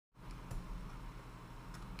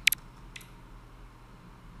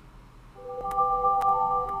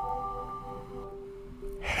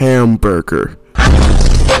hamburger.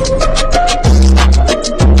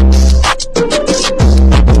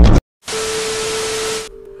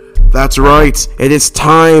 That's right, it is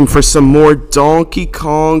time for some more Donkey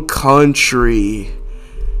Kong Country.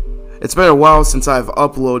 It's been a while since I've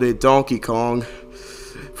uploaded Donkey Kong.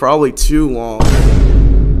 Probably too long.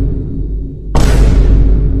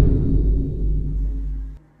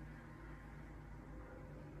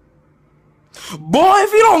 Boy,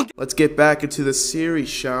 if you don't... Let's get back into the series,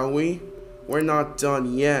 shall we? We're not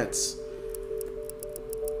done yet.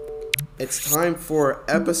 It's time for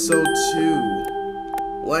episode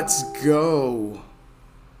 2. Let's go.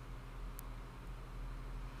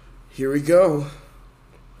 Here we go.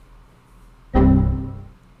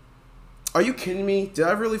 Are you kidding me? Did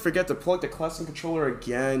I really forget to plug the classic controller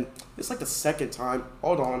again? It's like the second time.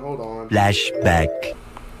 Hold on. Flashback.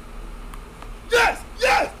 Yes!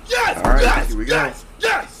 Alright, yes! here we go.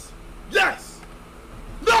 Yes!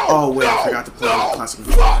 No! Oh wait, I forgot to plug the classic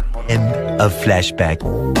controller. Hold on. End of flashback.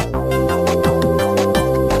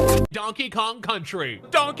 Donkey Kong Country!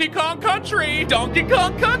 Donkey Kong Country! Donkey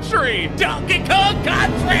Kong Country! Donkey Kong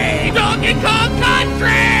Country! Donkey Kong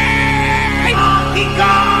Country! Donkey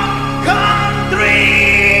Kong Country!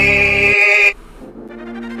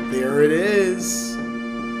 There it is.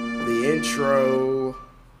 The intro.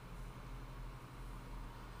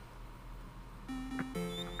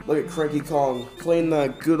 Look at Cranky Kong playing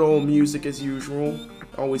that good old music as usual.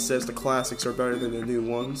 Always says the classics are better than the new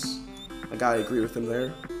ones. I gotta agree with him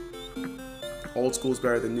there. Old school's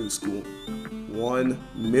better than new school.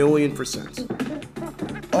 1,000,000%.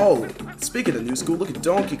 Oh, speaking of new school, look at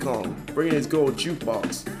Donkey Kong bringing his gold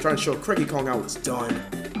jukebox, trying to show Cranky Kong how it's done.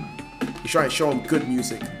 He's trying to show him good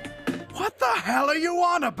music. What the hell are you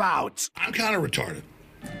on about? I'm kind of retarded.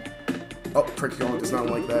 Oh, Cranky Kong does not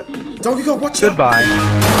like that. Donkey Kong, watch out! Goodbye.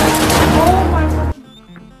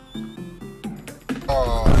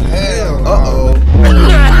 Oh, hell. Uh-oh.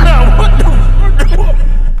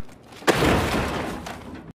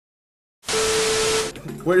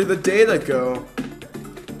 Where did the data go?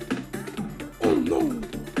 Oh no.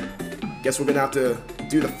 Guess we're gonna have to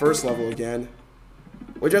do the first level again.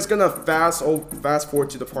 We're just gonna fast forward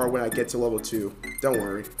to the part when I get to level 2. Don't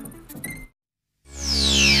worry.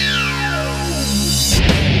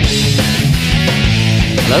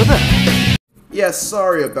 Hello there. Yeah,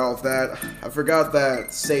 sorry about that. I forgot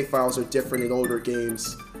that save files are different in older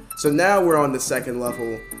games. So now we're on the second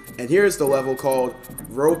level, and here's the level called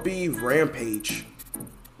Ropey Rampage.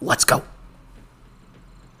 Let's go.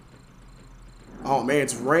 Oh man,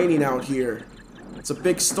 it's raining out here. It's a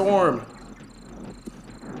big storm.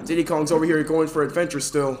 Diddy Kong's over here going for adventure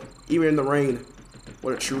still, even in the rain.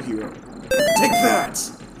 What a true hero. Take that!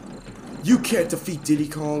 You can't defeat Diddy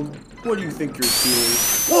Kong. What do you think you're doing?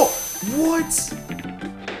 Whoa! What?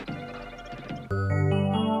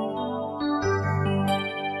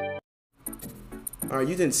 Alright,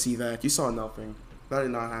 you didn't see that. You saw nothing. That did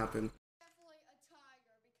not happen.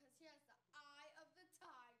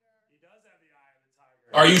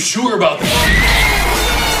 Are you sure about that?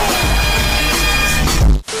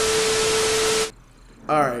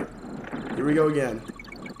 Alright, here we go again.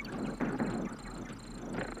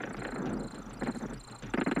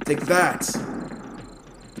 Take that!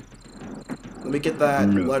 Let me get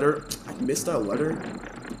that letter. I missed that letter.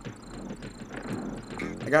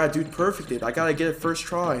 I gotta do perfect. I gotta get it first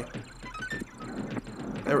try.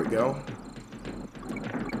 There we go.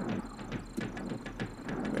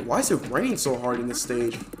 Why is it raining so hard in this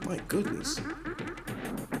stage? My goodness.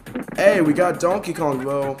 Hey, we got Donkey Kong,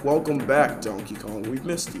 though. Welcome back, Donkey Kong. We've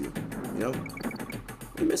missed you. You know?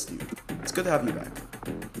 We missed you. It's good to have you back.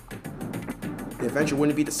 The adventure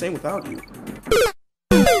wouldn't be the same without you.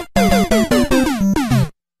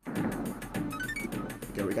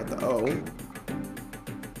 Okay, we got the O.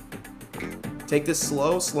 Take this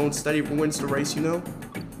slow. Slow and steady wins the race, you know?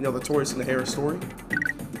 You know, the tortoise and the hare story.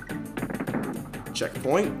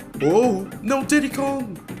 Checkpoint. Oh, no, Diddy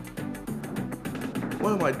Kong!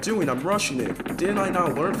 What am I doing? I'm rushing it. Didn't I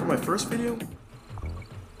not learn from my first video?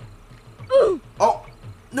 Oh,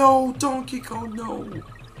 no, Donkey Kong, no.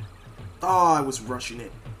 Ah, I was rushing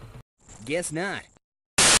it. Guess not.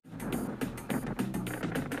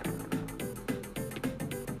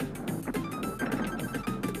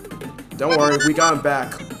 Don't worry, we got him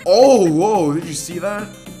back. Oh, whoa, did you see that?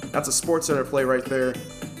 That's a Sports Center play right there.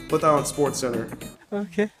 Put that on Sports Center.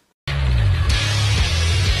 Okay.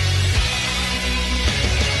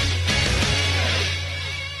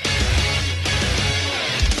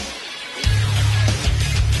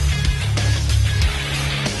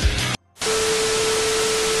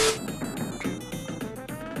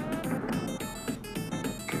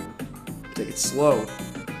 slow.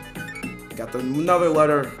 Got another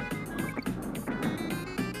letter.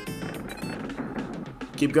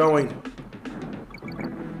 Keep going.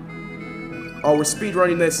 Oh, we're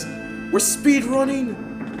speedrunning this. We're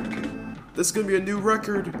speedrunning! This is gonna be a new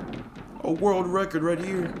record. A world record right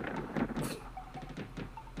here.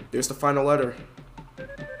 There's the final letter.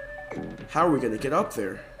 How are we gonna get up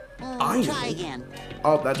there? I Try know. again.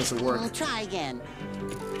 Oh, that doesn't work. Try again.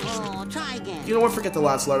 Oh, try again. You know what? Forget the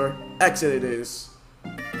last letter. Exit it is.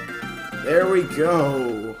 There we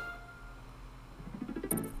go.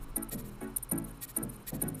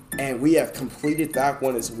 And we have completed that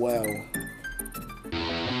one as well.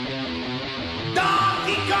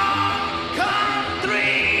 Donkey Kong!